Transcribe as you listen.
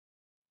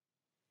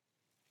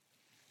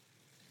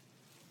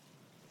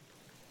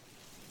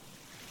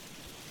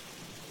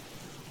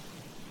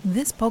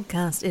This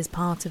podcast is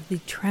part of the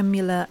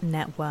Tremula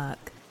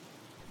Network,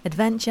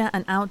 adventure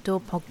and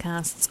outdoor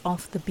podcasts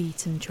off the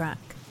beaten track.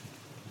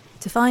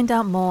 To find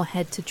out more,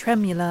 head to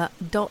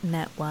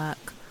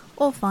tremula.network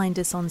or find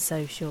us on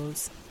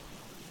socials.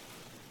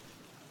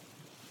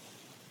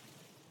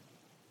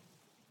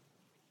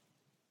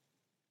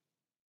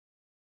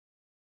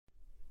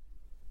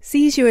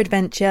 Seize Your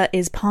Adventure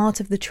is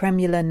part of the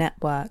Tremula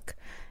Network,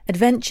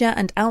 adventure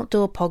and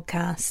outdoor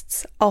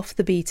podcasts off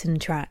the beaten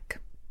track.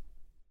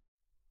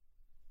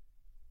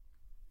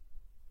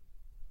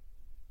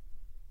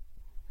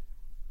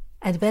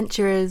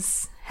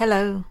 Adventurers,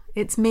 hello,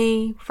 it's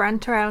me, Fran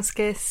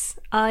Tarauskis.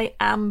 I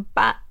am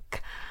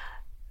back.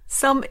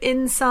 Some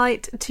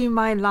insight to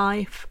my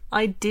life.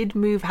 I did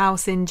move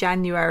house in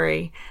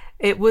January.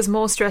 It was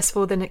more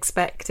stressful than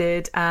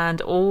expected,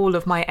 and all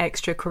of my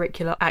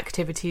extracurricular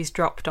activities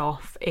dropped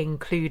off,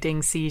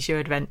 including Seize Your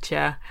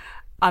Adventure.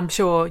 I'm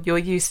sure you're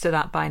used to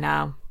that by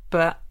now,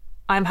 but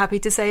I'm happy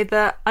to say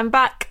that I'm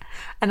back,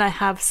 and I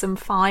have some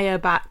fire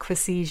back for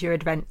Seize Your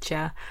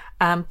Adventure,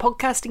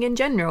 podcasting in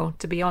general,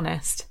 to be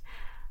honest.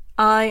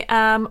 I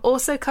am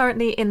also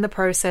currently in the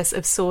process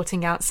of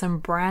sorting out some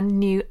brand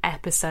new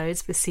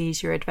episodes for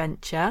Seize Your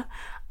Adventure.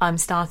 I'm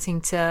starting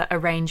to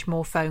arrange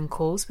more phone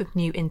calls with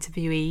new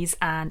interviewees,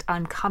 and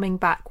I'm coming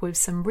back with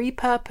some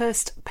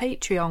repurposed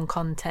Patreon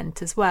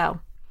content as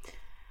well.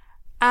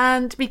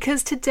 And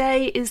because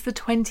today is the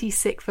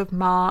 26th of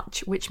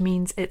March, which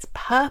means it's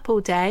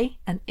Purple Day,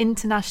 an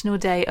International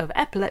Day of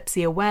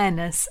Epilepsy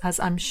Awareness, as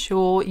I'm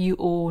sure you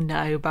all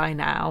know by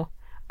now,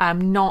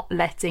 I'm not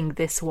letting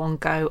this one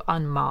go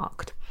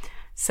unmarked.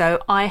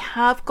 So I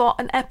have got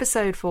an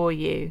episode for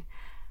you.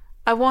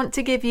 I want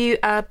to give you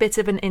a bit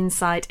of an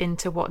insight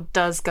into what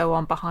does go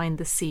on behind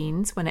the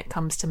scenes when it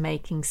comes to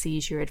making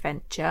Seize Your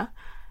Adventure.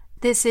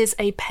 This is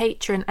a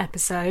Patreon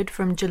episode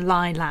from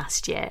July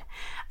last year,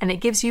 and it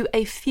gives you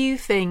a few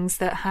things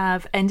that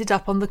have ended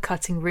up on the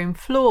cutting room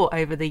floor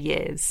over the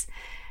years.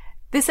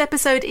 This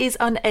episode is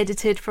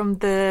unedited from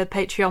the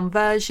Patreon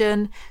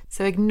version,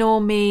 so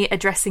ignore me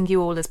addressing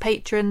you all as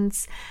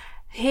patrons.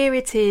 Here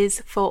it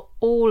is for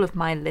all of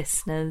my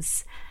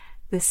listeners,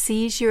 the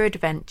Seize Your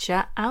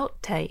Adventure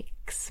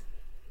outtakes.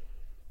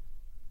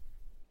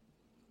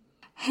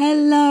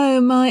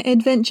 Hello, my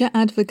adventure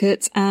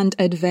advocates and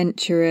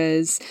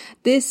adventurers.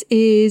 This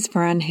is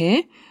Fran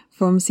here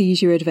from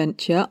Seize Your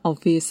Adventure,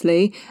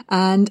 obviously,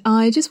 and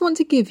I just want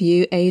to give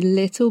you a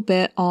little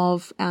bit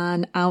of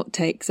an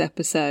outtakes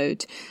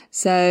episode.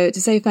 So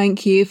to say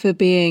thank you for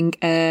being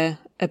a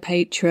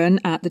patron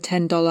at the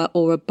 $10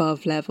 or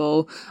above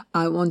level,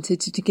 I wanted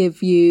to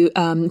give you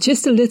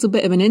just a little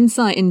bit of an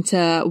insight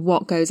into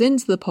what goes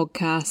into the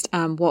podcast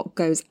and what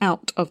goes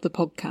out of the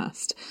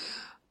podcast.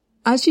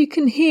 As you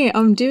can hear,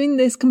 I'm doing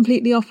this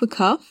completely off the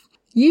cuff.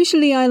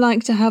 Usually I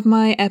like to have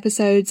my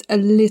episodes a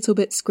little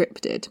bit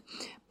scripted,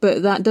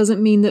 but that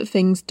doesn't mean that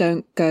things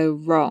don't go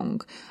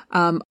wrong.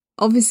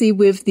 Obviously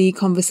with the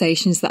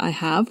conversations that I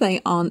have,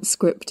 they aren't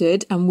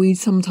scripted, and we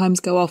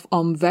sometimes go off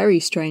on very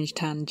strange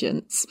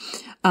tangents.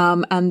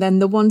 And then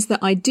the ones that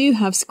I do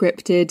have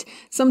scripted,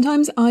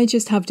 sometimes I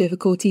just have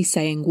difficulty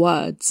saying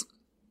words.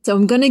 So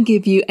I'm going to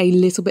give you a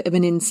little bit of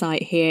an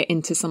insight here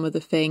into some of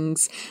the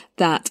things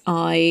that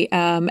I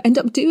end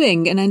up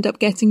doing and end up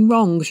getting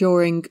wrong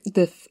during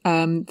the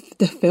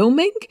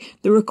filming,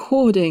 the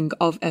recording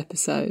of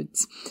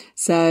episodes.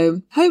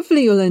 So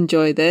hopefully you'll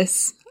enjoy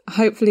this.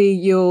 Hopefully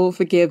you'll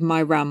forgive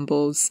my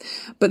rambles.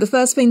 But the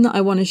first thing that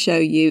I want to show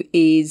you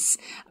is,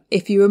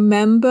 if you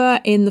remember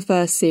in the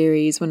first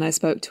series when I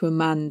spoke to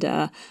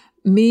Amanda,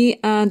 me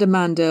and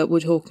Amanda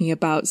were talking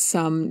about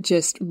some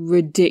just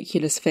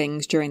ridiculous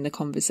things during the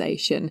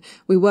conversation.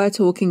 We were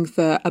talking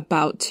for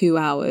about 2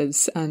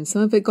 hours, and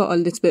some of it got a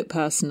little bit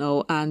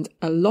personal and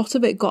a lot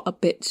of it got a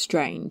bit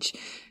strange.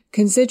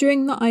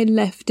 Considering that I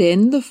left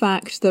in the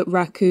fact that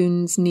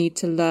raccoons need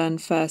to learn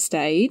first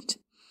aid,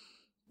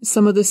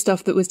 some of the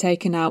stuff that was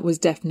taken out was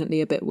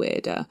definitely a bit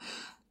weirder.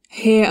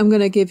 Here I'm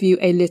going to give you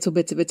a little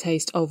bit of a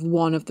taste of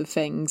one of the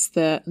things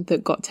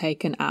that got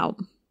taken out.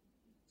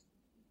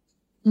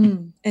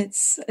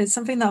 It's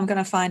something that I'm going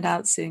to find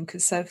out soon,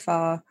 because so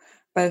far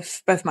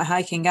both my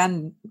hiking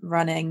and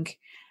running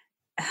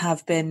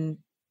have been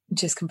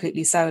just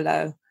completely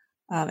solo,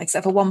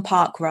 except for one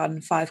park run,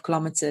 5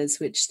 kilometers,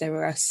 which there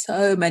were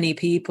so many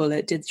people,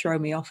 it did throw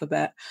me off a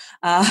bit.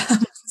 But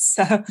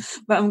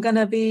I'm going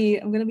to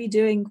be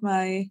doing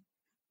my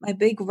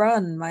big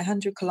run, my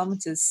 100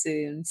 kilometers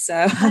soon.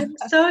 So I'm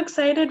so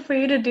excited for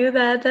you to do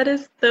that. That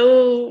is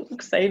so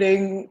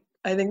exciting.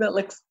 I think that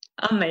looks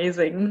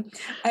amazing.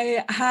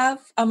 I'm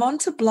on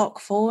to block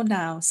 4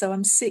 now, so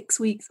I'm 6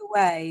 weeks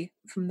away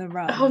from the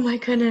run. Oh my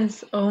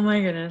goodness.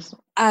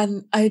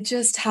 And I'm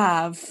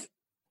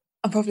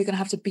probably going to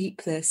have to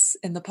beep this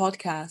in the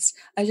podcast.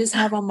 I just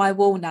have on my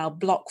wall now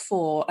block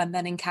 4, and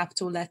then in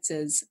capital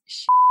letters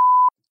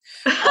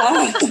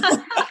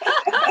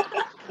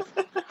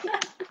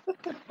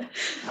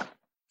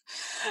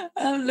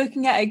I'm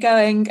looking at it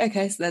going,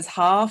 okay, so there's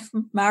half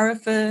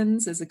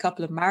marathons, there's a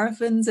couple of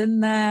marathons in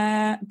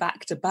there,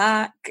 back to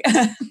back.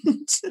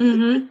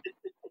 Mm-hmm.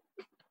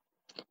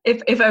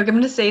 If I'm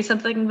going to say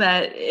something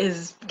that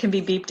can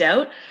be beeped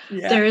out,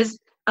 there is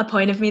a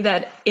point of me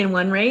that in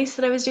one race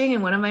that I was doing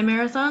in one of my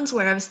marathons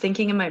where I was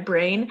thinking in my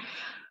brain,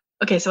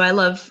 okay, so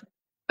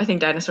I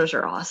think dinosaurs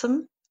are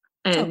awesome.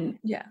 And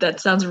that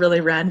sounds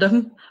really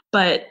random,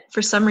 but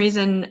for some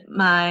reason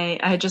I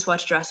had just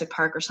watched Jurassic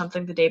Park or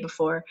something the day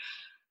before,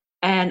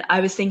 and I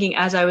was thinking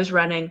as I was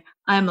running,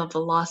 I'm a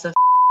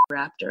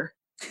velociraptor.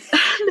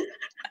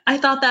 I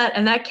thought that,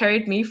 and that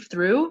carried me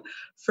through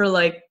for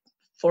like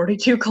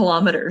 42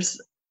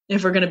 kilometers,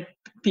 if we're going to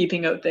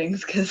beeping out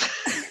things, because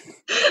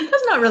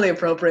that's not really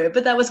appropriate,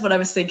 but that was what I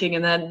was thinking,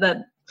 and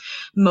that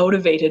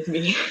motivated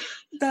me.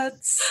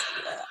 That's,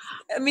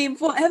 I mean,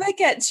 whatever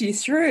gets you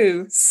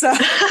through. So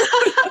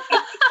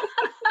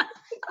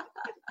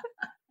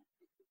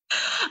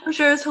I'm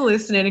sure I was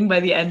hallucinating by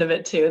the end of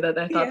it too, that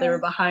I thought they were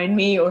behind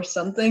me or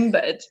something,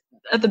 but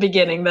at the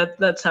beginning,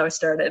 that's how I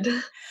started.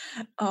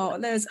 Oh,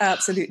 there's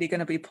absolutely going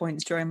to be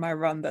points during my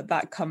run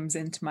that comes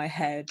into my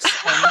head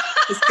and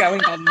just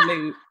going on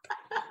loop.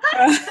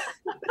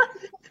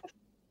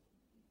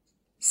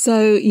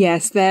 So,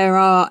 yes, there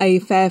are a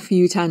fair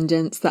few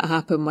tangents that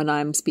happen when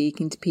I'm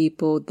speaking to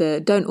people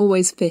that don't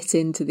always fit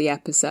into the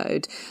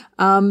episode.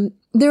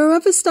 There are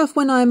other stuff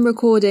when I'm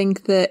recording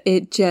that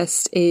it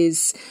just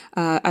is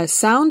a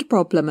sound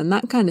problem and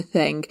that kind of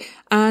thing.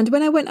 And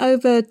when I went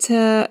over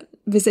to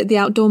visit the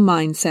Outdoor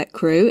Mindset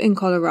crew in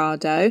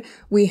Colorado,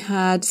 we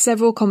had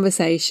several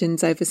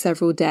conversations over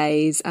several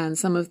days, and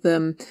some of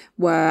them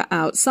were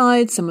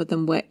outside, some of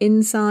them were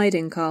inside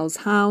in Carl's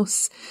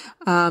house.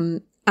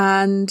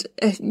 And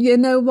you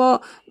know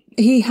what?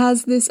 He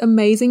has this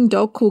amazing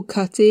dog called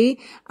Cutty,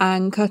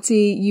 and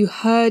Cutty, you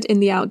heard in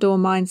the Outdoor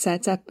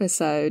Mindset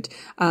episode,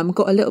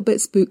 got a little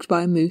bit spooked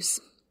by a moose.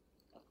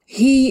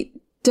 He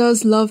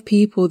does love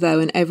people though,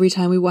 and every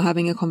time we were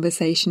having a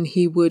conversation,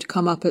 he would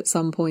come up at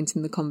some point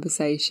in the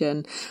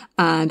conversation.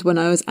 And when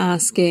I was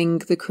asking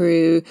the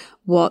crew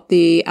what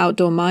the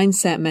Outdoor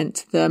Mindset meant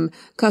to them,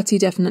 Cutty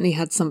definitely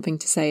had something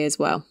to say as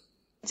well.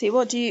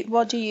 What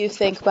do you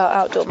think about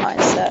Outdoor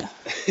Mindset?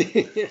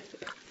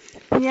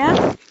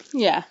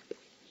 Yeah,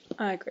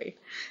 I agree.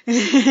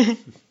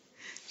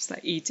 Just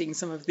like eating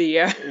some of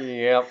the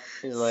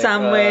like,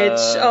 sandwich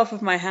off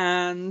of my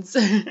hands.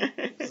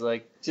 It's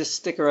like, just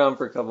stick around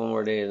for a couple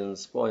more days and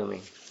spoil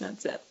me.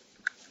 That's it.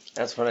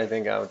 That's what I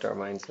think Outdoor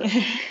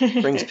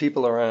Mindset brings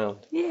people around.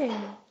 Yeah.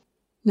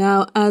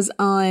 Now, as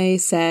I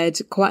said,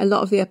 quite a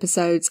lot of the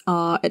episodes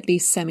are at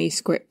least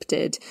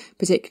semi-scripted,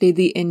 particularly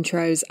the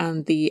intros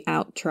and the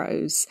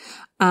outros.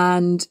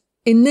 And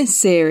in this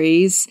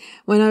series,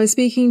 when I was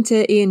speaking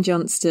to Ian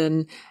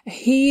Johnston,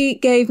 he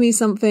gave me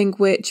something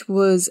which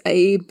was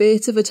a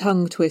bit of a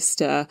tongue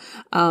twister.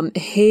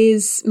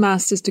 His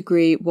master's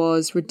degree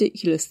was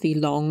ridiculously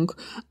long.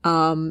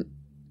 And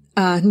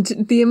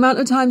the amount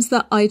of times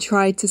that I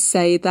tried to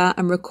say that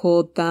and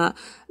record that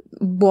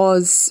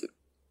was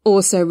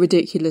also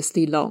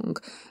ridiculously long.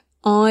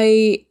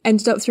 I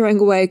ended up throwing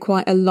away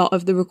quite a lot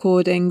of the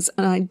recordings,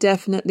 and I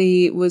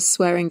definitely was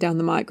swearing down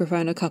the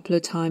microphone a couple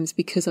of times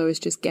because I was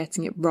just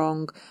getting it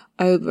wrong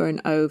over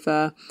and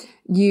over.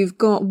 You've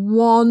got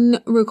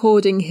one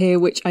recording here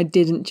which I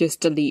didn't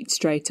just delete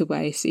straight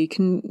away, so you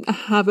can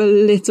have a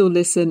little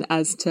listen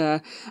as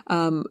to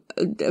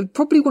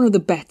probably one of the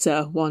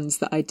better ones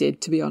that I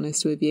did, to be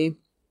honest with you.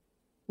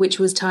 Which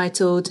was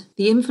titled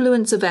The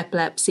Influence of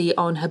Epilepsy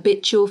on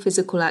Habitual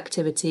Physical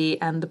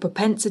Activity and the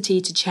Propensity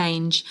to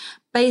Change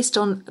based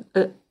on...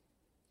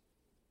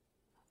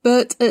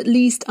 But at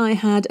least I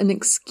had an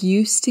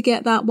excuse to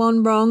get that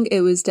one wrong.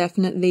 It was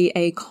definitely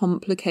a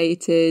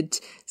complicated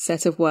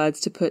set of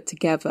words to put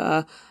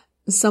together.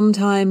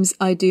 Sometimes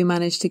I do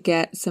manage to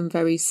get some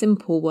very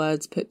simple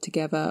words put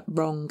together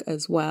wrong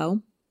as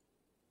well.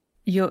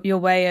 Your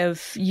way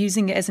of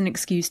using it as an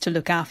excuse to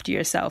look after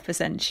yourself,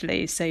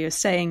 essentially. So you're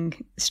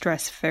staying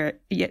stress-free.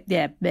 You're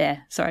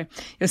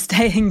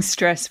staying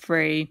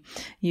stress-free.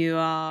 You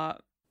are...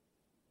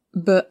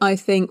 But I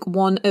think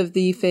one of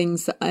the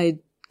things that I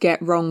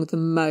get wrong the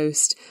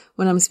most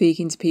when I'm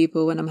speaking to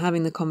people, when I'm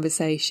having the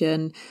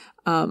conversation,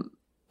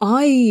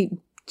 I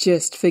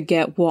just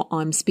forget what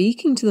I'm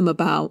speaking to them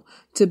about.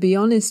 To be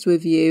honest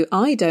with you,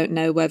 I don't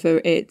know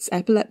whether it's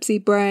epilepsy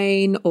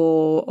brain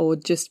or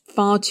just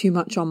far too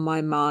much on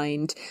my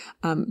mind.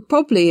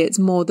 Probably it's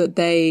more that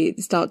they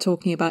start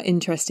talking about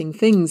interesting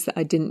things that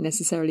I didn't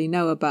necessarily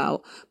know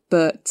about.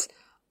 But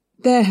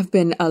there have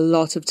been a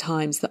lot of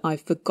times that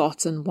I've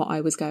forgotten what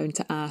I was going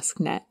to ask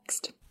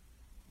next.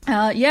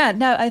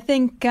 I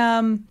think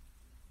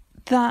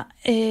that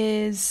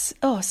is...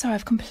 Oh, sorry,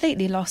 I've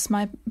completely lost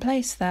my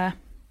place there.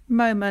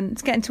 Moment.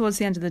 It's getting towards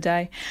the end of the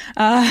day.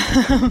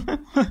 And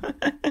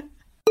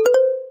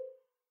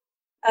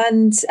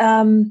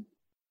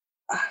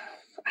I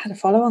had a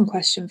follow-on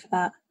question for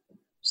that.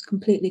 It's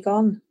completely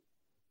gone.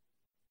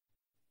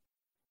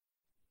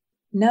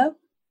 No,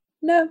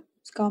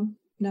 it's gone.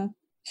 No.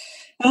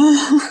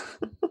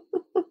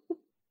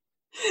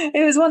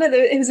 It was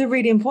a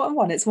really important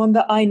one. It's one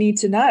that I need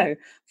to know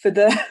for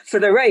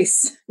the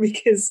race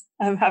because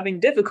I'm having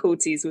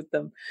difficulties with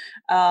them.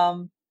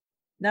 No.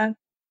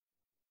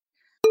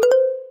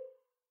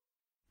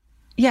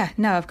 Yeah,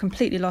 no, I've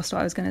completely lost what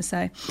I was going to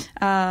say.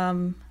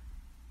 That's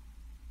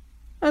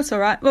all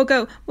right. We'll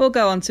go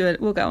on to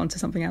it. We'll go on to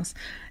something else.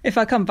 If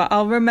I come back,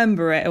 I'll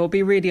remember it. It will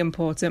be really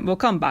important. We'll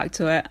come back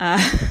to it,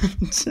 and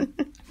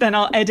then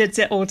I'll edit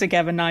it all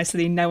together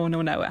nicely. No one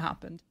will know what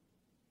happened.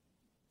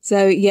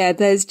 So yeah,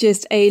 there's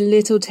just a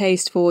little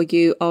taste for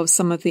you of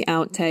some of the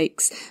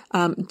outtakes.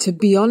 To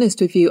be honest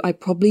with you, I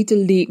probably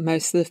delete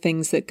most of the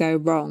things that go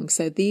wrong.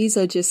 So these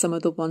are just some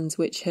of the ones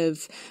which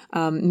have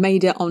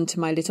made it onto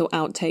my little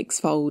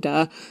outtakes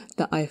folder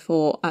that I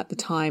thought at the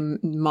time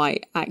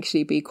might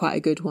actually be quite a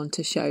good one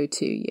to show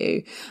to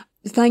you.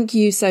 Thank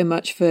you so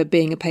much for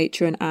being a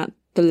patron at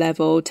the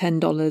level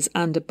 $10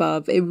 and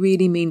above. It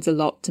really means a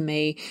lot to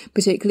me,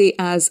 particularly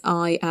as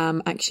I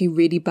am actually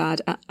really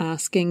bad at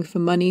asking for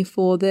money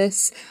for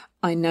this.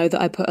 I know that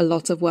I put a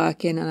lot of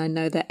work in, and I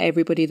know that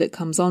everybody that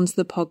comes onto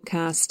the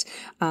podcast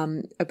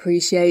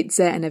appreciates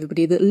it, and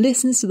everybody that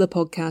listens to the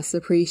podcast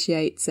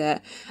appreciates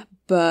it.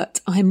 But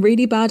I'm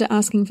really bad at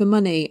asking for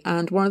money,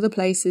 and one of the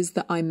places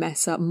that I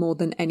mess up more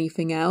than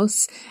anything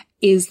else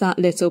is that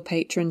little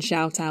patron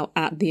shout out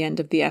at the end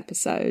of the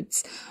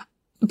episodes.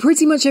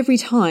 Pretty much every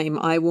time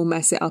I will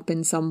mess it up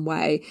in some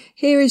way.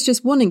 Here is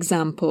just one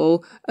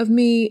example of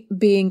me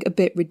being a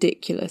bit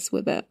ridiculous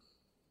with it.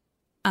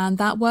 And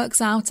that works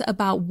out at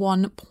about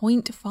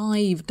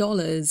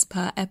 $1.5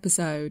 per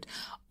episode.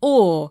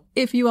 Or,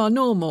 if you are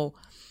normal.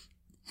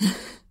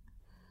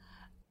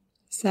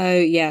 So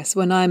yes,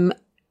 when I'm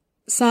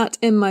sat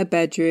in my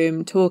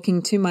bedroom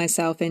talking to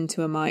myself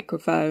into a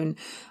microphone,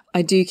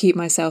 I do keep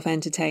myself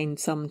entertained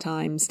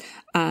sometimes,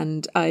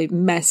 and I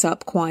mess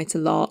up quite a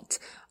lot.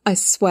 I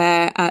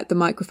swear at the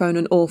microphone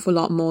an awful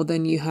lot more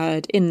than you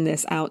heard in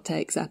this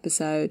outtakes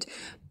episode.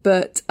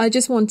 But I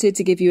just wanted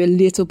to give you a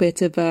little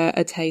bit of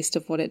a taste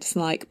of what it's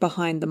like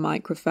behind the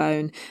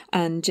microphone,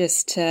 and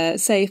just to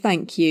say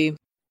thank you.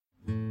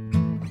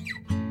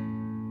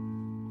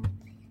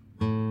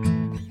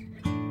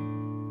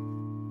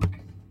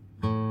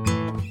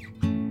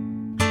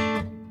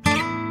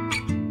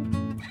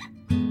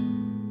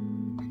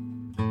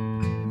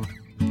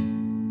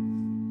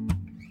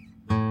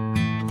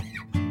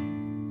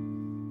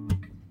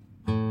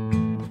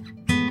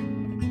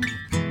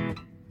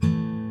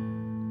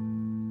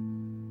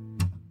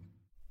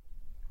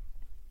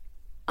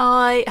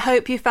 I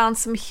hope you found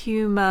some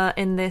humour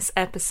in this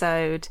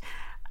episode.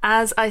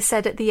 As I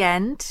said at the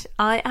end,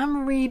 I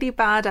am really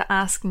bad at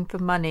asking for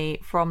money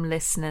from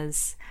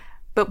listeners.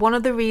 But one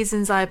of the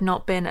reasons I have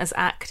not been as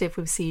active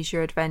with Seize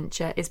Your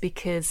Adventure is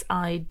because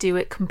I do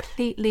it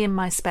completely in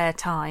my spare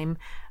time,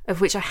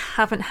 of which I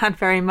haven't had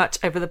very much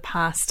over the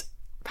past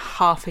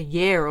half a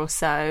year or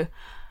so.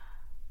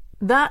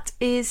 That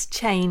is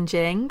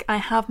changing. I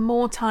have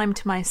more time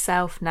to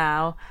myself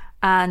now,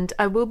 and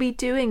I will be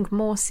doing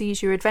more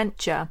Seize Your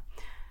Adventure.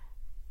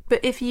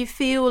 But if you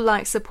feel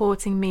like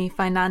supporting me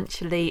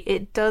financially,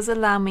 it does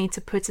allow me to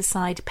put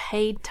aside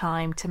paid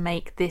time to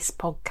make this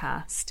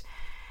podcast.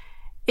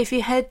 If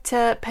you head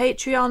to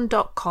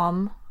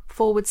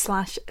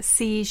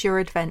patreon.com/Seize Your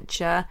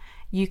Adventure,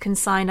 you can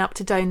sign up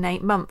to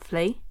donate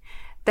monthly.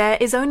 There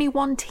is only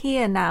one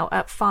tier now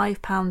at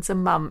 £5 a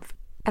month,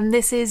 and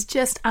this is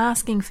just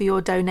asking for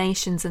your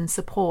donations and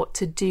support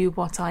to do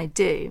what I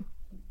do.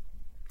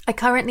 I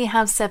currently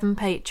have 7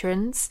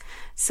 patrons,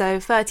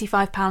 so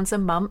 £35 a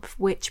month,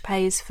 which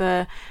pays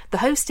for the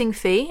hosting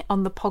fee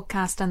on the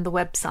podcast and the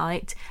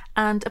website,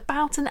 and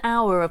about an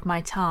hour of my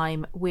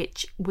time,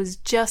 which was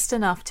just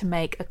enough to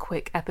make a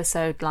quick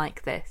episode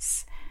like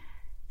this.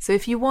 So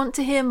if you want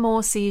to hear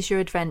more Seize Your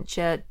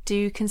Adventure,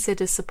 do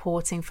consider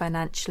supporting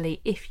financially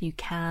if you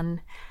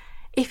can.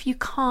 If you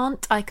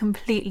can't, I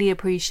completely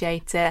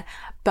appreciate it,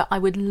 but I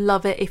would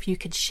love it if you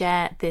could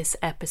share this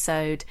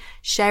episode.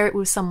 Share it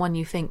with someone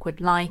you think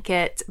would like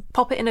it.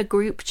 Pop it in a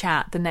group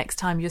chat the next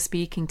time you're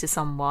speaking to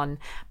someone,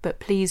 but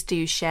please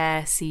do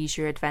share Seize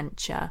Your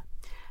Adventure.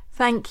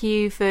 Thank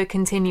you for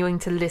continuing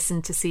to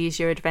listen to Seize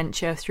Your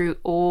Adventure through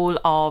all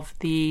of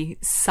the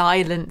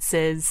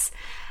silences.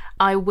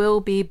 I will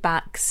be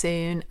back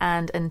soon,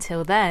 and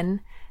until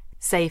then,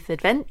 safe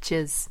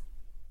adventures.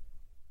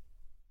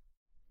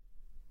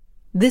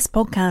 This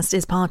podcast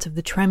is part of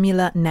the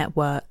Tremula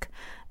Network,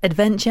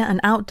 adventure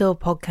and outdoor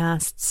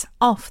podcasts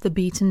off the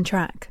beaten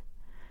track.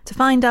 To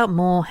find out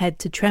more, head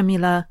to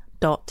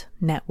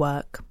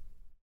tremula.network.